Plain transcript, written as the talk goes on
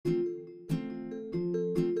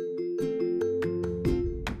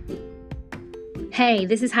Hey,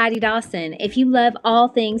 this is Heidi Dawson. If you love all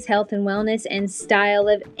things health and wellness and style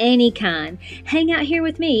of any kind, hang out here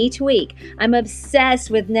with me each week. I'm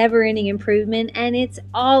obsessed with never-ending improvement, and it's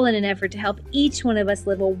all in an effort to help each one of us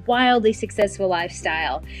live a wildly successful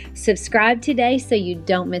lifestyle. Subscribe today so you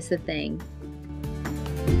don't miss a thing.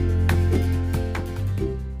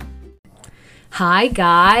 Hi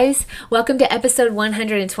guys, welcome to episode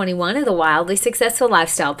 121 of the Wildly Successful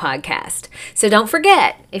Lifestyle Podcast. So don't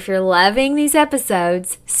forget, if you're loving these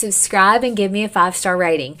episodes, subscribe and give me a 5-star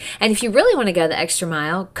rating. And if you really want to go the extra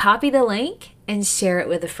mile, copy the link and share it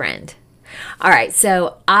with a friend. All right,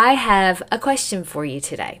 so I have a question for you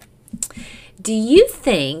today. Do you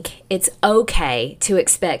think it's okay to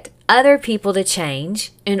expect other people to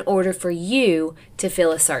change in order for you to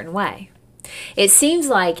feel a certain way? It seems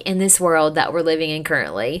like in this world that we're living in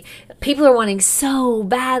currently, people are wanting so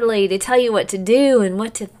badly to tell you what to do and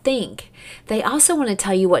what to think. They also want to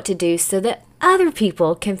tell you what to do so that other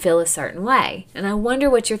people can feel a certain way. And I wonder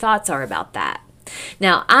what your thoughts are about that.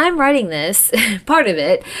 Now, I'm writing this, part of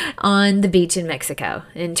it, on the beach in Mexico.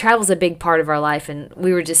 And travel's a big part of our life, and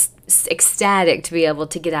we were just ecstatic to be able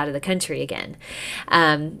to get out of the country again.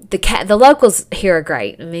 The locals here are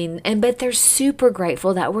great. But they're super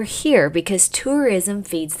grateful that we're here because tourism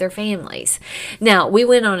feeds their families. Now, we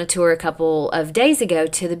went on a tour a couple of days ago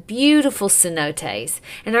to the beautiful cenotes,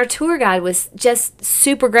 and our tour guide was just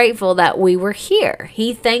super grateful that we were here.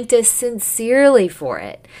 He thanked us sincerely for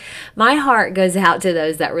it. My heart goes out to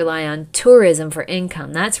those that rely on tourism for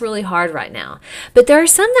income. That's really hard right now. But there are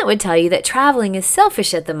some that would tell you that traveling is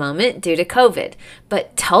selfish at the moment due to COVID.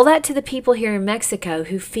 But tell that to the people here in Mexico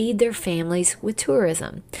who feed their families with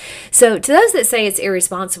tourism. So to those that say it's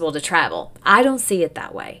irresponsible to travel, I don't see it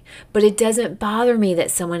that way. But it doesn't bother me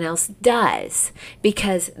that someone else does,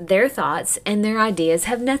 because their thoughts and their ideas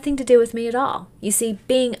have nothing to do with me at all. You see,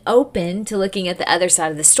 being open to looking at the other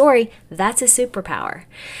side of the story, that's a superpower.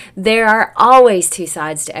 There are always two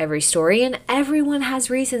sides to every story, and everyone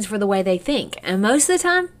has reasons for the way they think. And most of the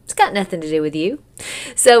time, it's got nothing to do with you.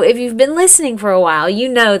 So if you've been listening for a while, you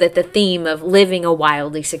know that the theme of living a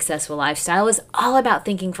wildly successful lifestyle is all about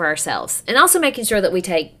thinking for ourselves and also making sure that we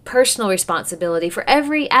take personal responsibility for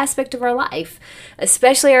every aspect of our life,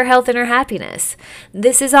 especially our health and our happiness.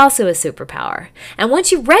 This is also a superpower. And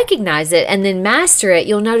once you recognize it and then master it,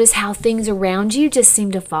 you'll notice how things around you just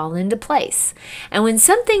seem to fall into place. And when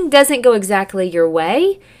something doesn't go exactly your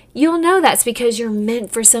way, you'll know that's because you're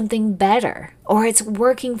meant for something better, or it's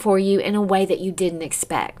working for you in a way that you didn't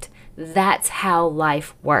expect. That's how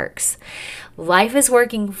life works. Life is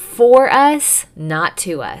working for us, not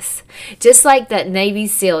to us. Just like that Navy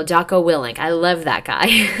SEAL, Jocko Willink. I love that guy.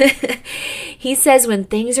 He says when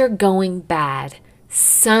things are going bad,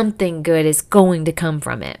 something good is going to come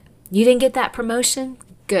from it. You didn't get that promotion?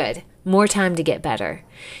 Good. More time to get better.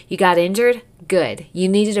 You got injured? Good. You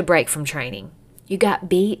needed a break from training. You got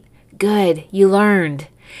beat? Good. You learned.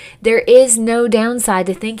 There is no downside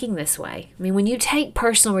to thinking this way. When you take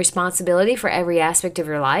personal responsibility for every aspect of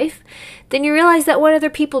your life, then you realize that what other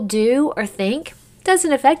people do or think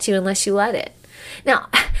doesn't affect you unless you let it. Now,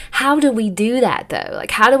 how do we do that though?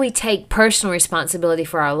 How do we take personal responsibility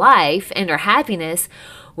for our life and our happiness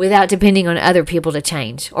without depending on other people to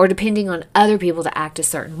change or depending on other people to act a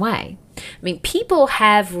certain way? People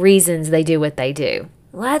have reasons they do what they do.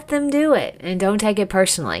 Let them do it and don't take it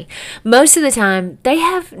personally. Most of the time, they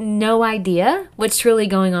have no idea what's truly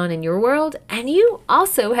going on in your world, and you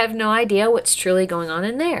also have no idea what's truly going on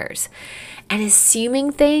in theirs. And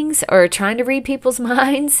assuming things or trying to read people's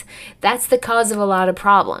minds, that's the cause of a lot of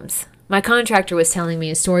problems. My contractor was telling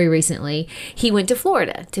me a story recently. He went to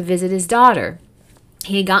Florida to visit his daughter.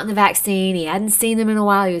 He had gotten the vaccine. He hadn't seen them in a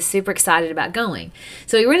while. He was super excited about going.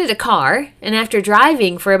 So he rented a car, and after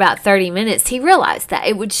driving for about 30 minutes, he realized that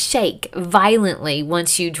it would shake violently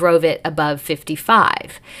once you drove it above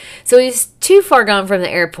 55. So he was too far gone from the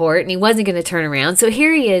airport, and he wasn't going to turn around. So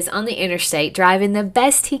here he is on the interstate driving the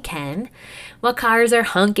best he can while cars are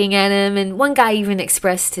honking at him, and one guy even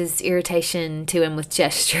expressed his irritation to him with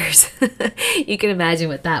gestures. You can imagine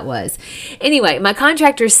what that was. Anyway, my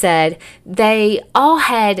contractor said they all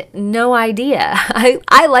had no idea.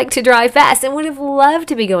 I like to drive fast and would have loved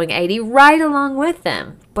to be going 80 right along with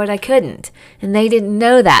them, but I couldn't. And they didn't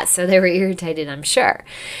know that, so they were irritated, I'm sure.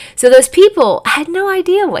 So those people had no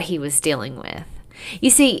idea what he was dealing with.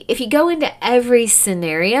 You see, if you go into every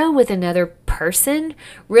scenario with another person,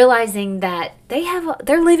 realizing that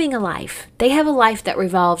they're living a life. They have a life that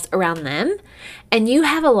revolves around them, and you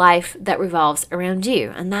have a life that revolves around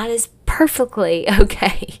you, and that is perfectly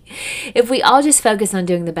okay. If we all just focus on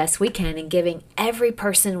doing the best we can and giving every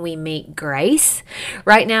person we meet grace,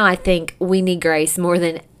 right now I think we need grace more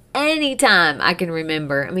than any time I can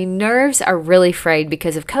remember. I mean, nerves are really frayed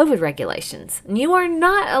because of COVID regulations. And you are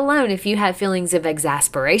not alone if you have feelings of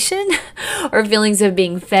exasperation or feelings of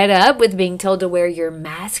being fed up with being told to wear your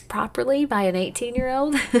mask properly by an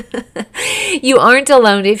 18-year-old. You aren't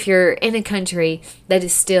alone if you're in a country that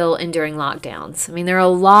is still enduring lockdowns. I mean, there are a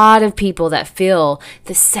lot of people that feel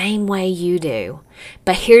the same way you do.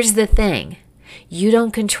 But here's the thing. You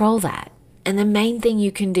don't control that. And the main thing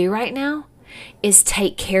you can do right now is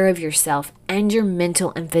take care of yourself and your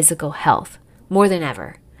mental and physical health more than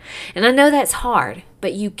ever. And I know that's hard,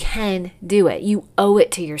 but you can do it. You owe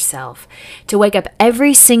it to yourself to wake up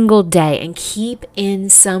every single day and keep in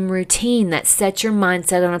some routine that sets your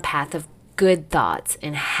mindset on a path of good thoughts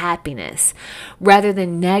and happiness rather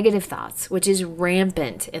than negative thoughts, which is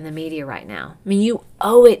rampant in the media right now. I mean, you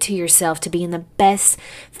owe it to yourself to be in the best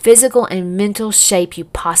physical and mental shape you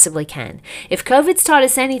possibly can. If COVID's taught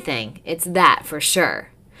us anything, it's that for sure.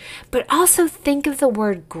 But also think of the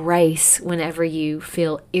word grace whenever you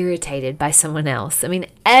feel irritated by someone else. I mean,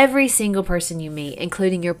 every single person you meet,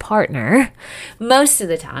 including your partner, most of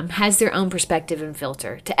the time has their own perspective and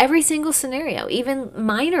filter to every single scenario, even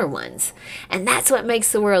minor ones. And that's what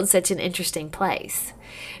makes the world such an interesting place.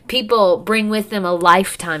 People bring with them a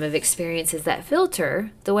lifetime of experiences that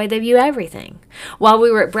filter the way they view everything. While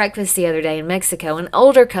we were at breakfast the other day in Mexico, an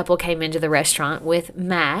older couple came into the restaurant with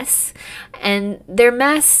masks, and their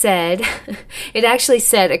mask said, it actually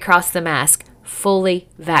said across the mask, fully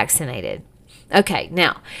vaccinated. Okay,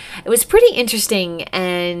 now, it was pretty interesting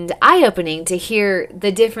and eye-opening to hear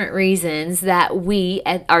the different reasons that we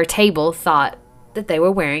at our table thought that they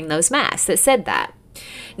were wearing those masks that said that.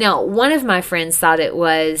 Now, one of my friends thought it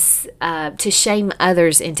was to shame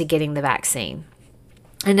others into getting the vaccine.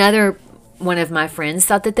 Another one of my friends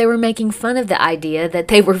thought that they were making fun of the idea that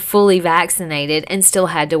they were fully vaccinated and still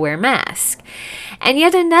had to wear masks. And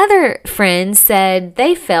yet another friend said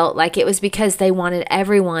they felt like it was because they wanted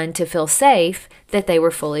everyone to feel safe that they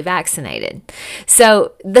were fully vaccinated.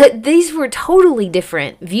 So these were totally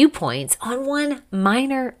different viewpoints on one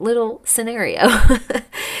minor little scenario.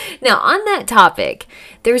 Now, on that topic,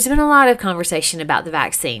 there's been a lot of conversation about the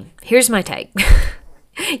vaccine. Here's my take.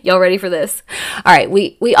 Y'all ready for this? All right,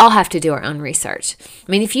 we all have to do our own research.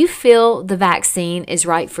 I mean, if you feel the vaccine is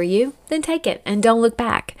right for you, then take it and don't look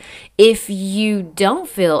back. If you don't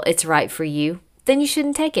feel it's right for you, then you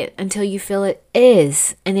shouldn't take it until you feel it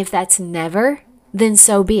is. And if that's never, then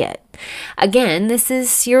so be it. Again, this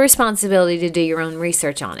is your responsibility to do your own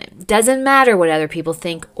research on it. Doesn't matter what other people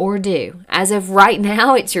think or do. As of right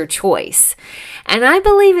now, it's your choice. And I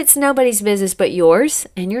believe it's nobody's business but yours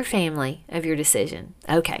and your family of your decision.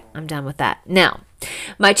 Okay, I'm done with that. Now,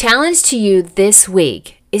 my challenge to you this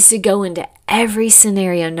week is to go into every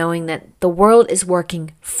scenario knowing that the world is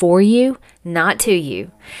working for you, not to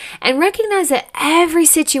you. And recognize that every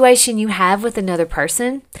situation you have with another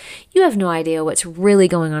person, you have no idea what's really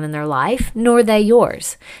going on in their life, nor they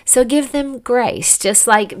yours. So give them grace, just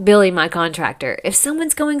like Billy, my contractor. If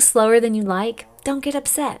someone's going slower than you like, don't get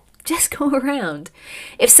upset. Just go around.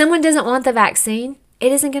 If someone doesn't want the vaccine,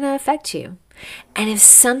 it isn't going to affect you. And if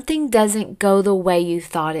something doesn't go the way you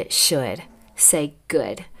thought it should, say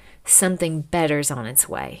good. Something better's on its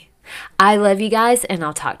way. I love you guys, and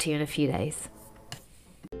I'll talk to you in a few days.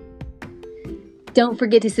 Don't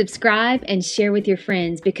forget to subscribe and share with your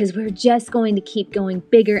friends because we're just going to keep going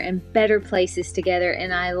bigger and better places together,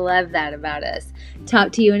 and I love that about us.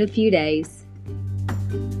 Talk to you in a few days.